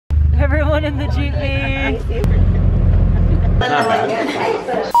Everyone in the jeepney.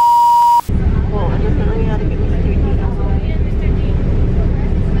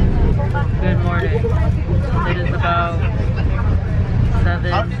 Good morning. It is about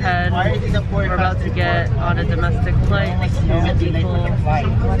 7:10. We're about to get on a domestic flight to Bicol.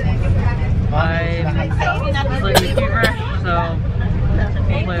 I'm slightly feverish, so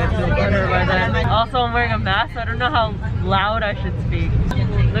hopefully I feel better by then. Also, I'm wearing a mask, so I don't know how loud I should speak.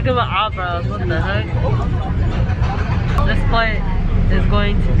 Look at my eyebrows, what the heck? This flight is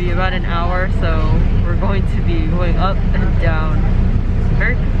going to be about an hour, so we're going to be going up and down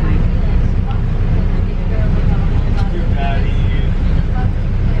very quickly.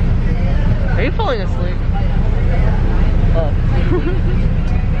 Are you falling asleep? Oh.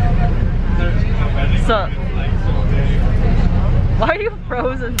 So, why are you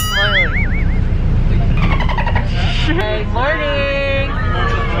frozen smiling? Good morning!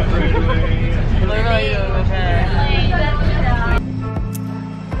 What about you? Okay.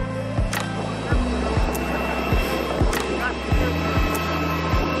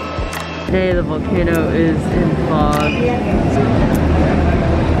 Today the volcano is in fog.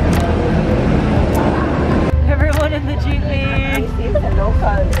 Everyone in the jeepney!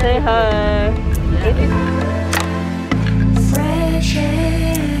 Say hi! Fresh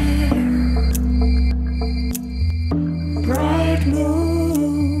air, bright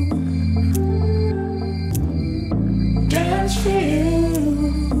moon, dance for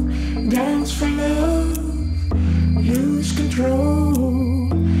you, dance for love, lose control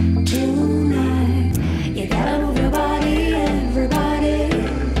tonight. You gotta move your body, everybody.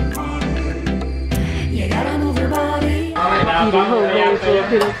 You gotta move your body.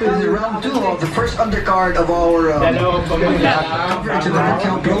 This is round 2 of the first undercard of our coverage of the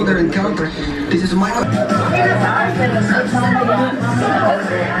Buko Builder encounter. This is my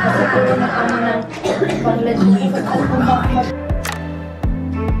leave the court behind.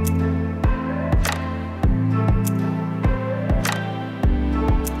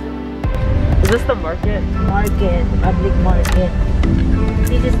 Is this the market? Market, public market.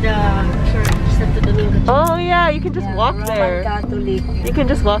 This is the church, Santo Domingo. Oh yeah, you can just walk Roman there. Catholic You can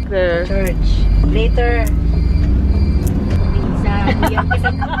just walk there. church. Later,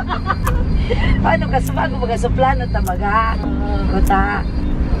 paano ka sumago baga sa plano tamaga? Kota.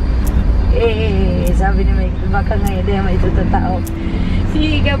 Sabi ni may baka ngayon din may tutatao.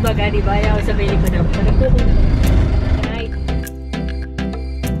 Sige baga di bayaw sa bili ko na.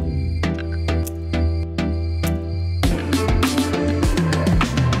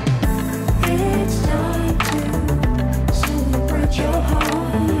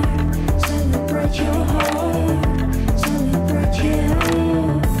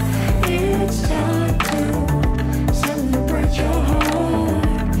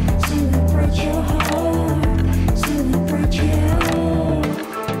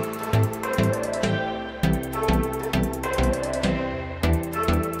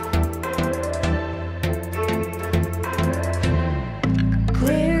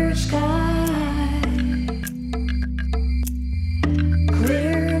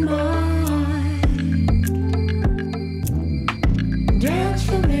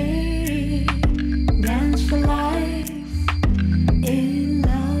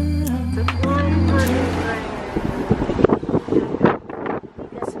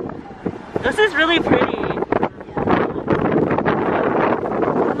 This is really pretty.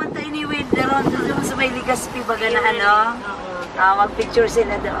 Pumunta anyway doon sa may Legazpi baga na ano. Mag-picture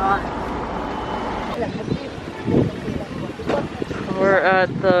sila doon. We're at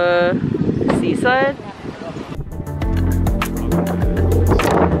the seaside.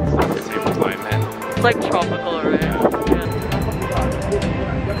 It's like tropical, right? Yeah.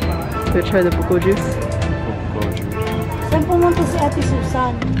 Gonna try the Buko juice. Saan pumunta si Ate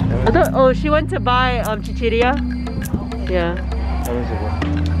Susan? I thought, oh, she went to buy chichirya. Yeah.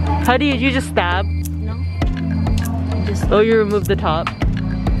 How do you just stab? No. Oh, you remove the top.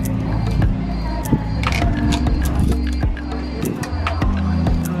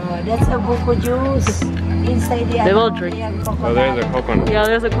 That's a Buko juice. Inside the They will drink. Oh, there's a coconut. Yeah,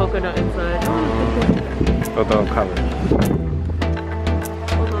 there's a coconut inside. Oh, don't cover.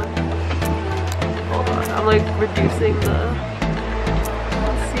 Hold on. I'm like reducing the.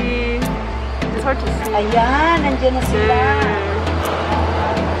 Let's see. It's hard to see. Ayan, nandiyan na sila.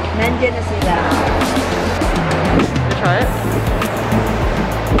 Nandiyan na sila. Can I try it?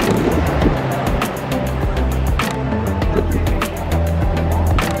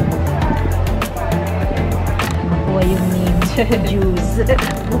 Buko yung name. Juice.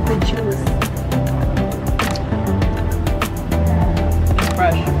 Buko juice.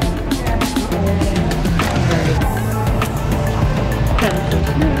 Fresh.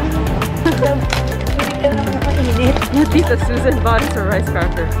 Tita Susan bought us a rice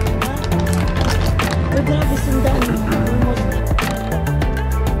cracker.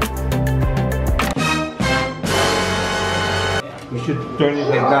 We should turn it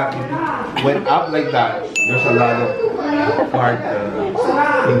like that. If it went up like that, there's a lot of hard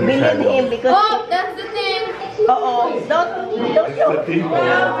Believe him because... Oh, that's the thing. Oo. Don't show. the thing.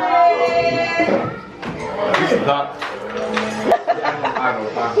 It's not.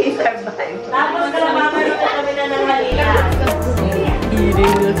 He survived. Tapos ka na mamalito kami na ng Manila.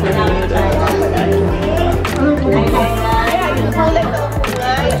 Eating the food. Kulay ko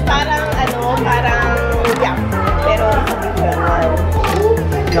guys. Parang parang yum. Pero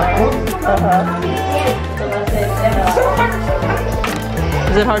traditional.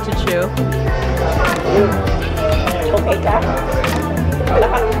 Is it hard to chew? Okay ka?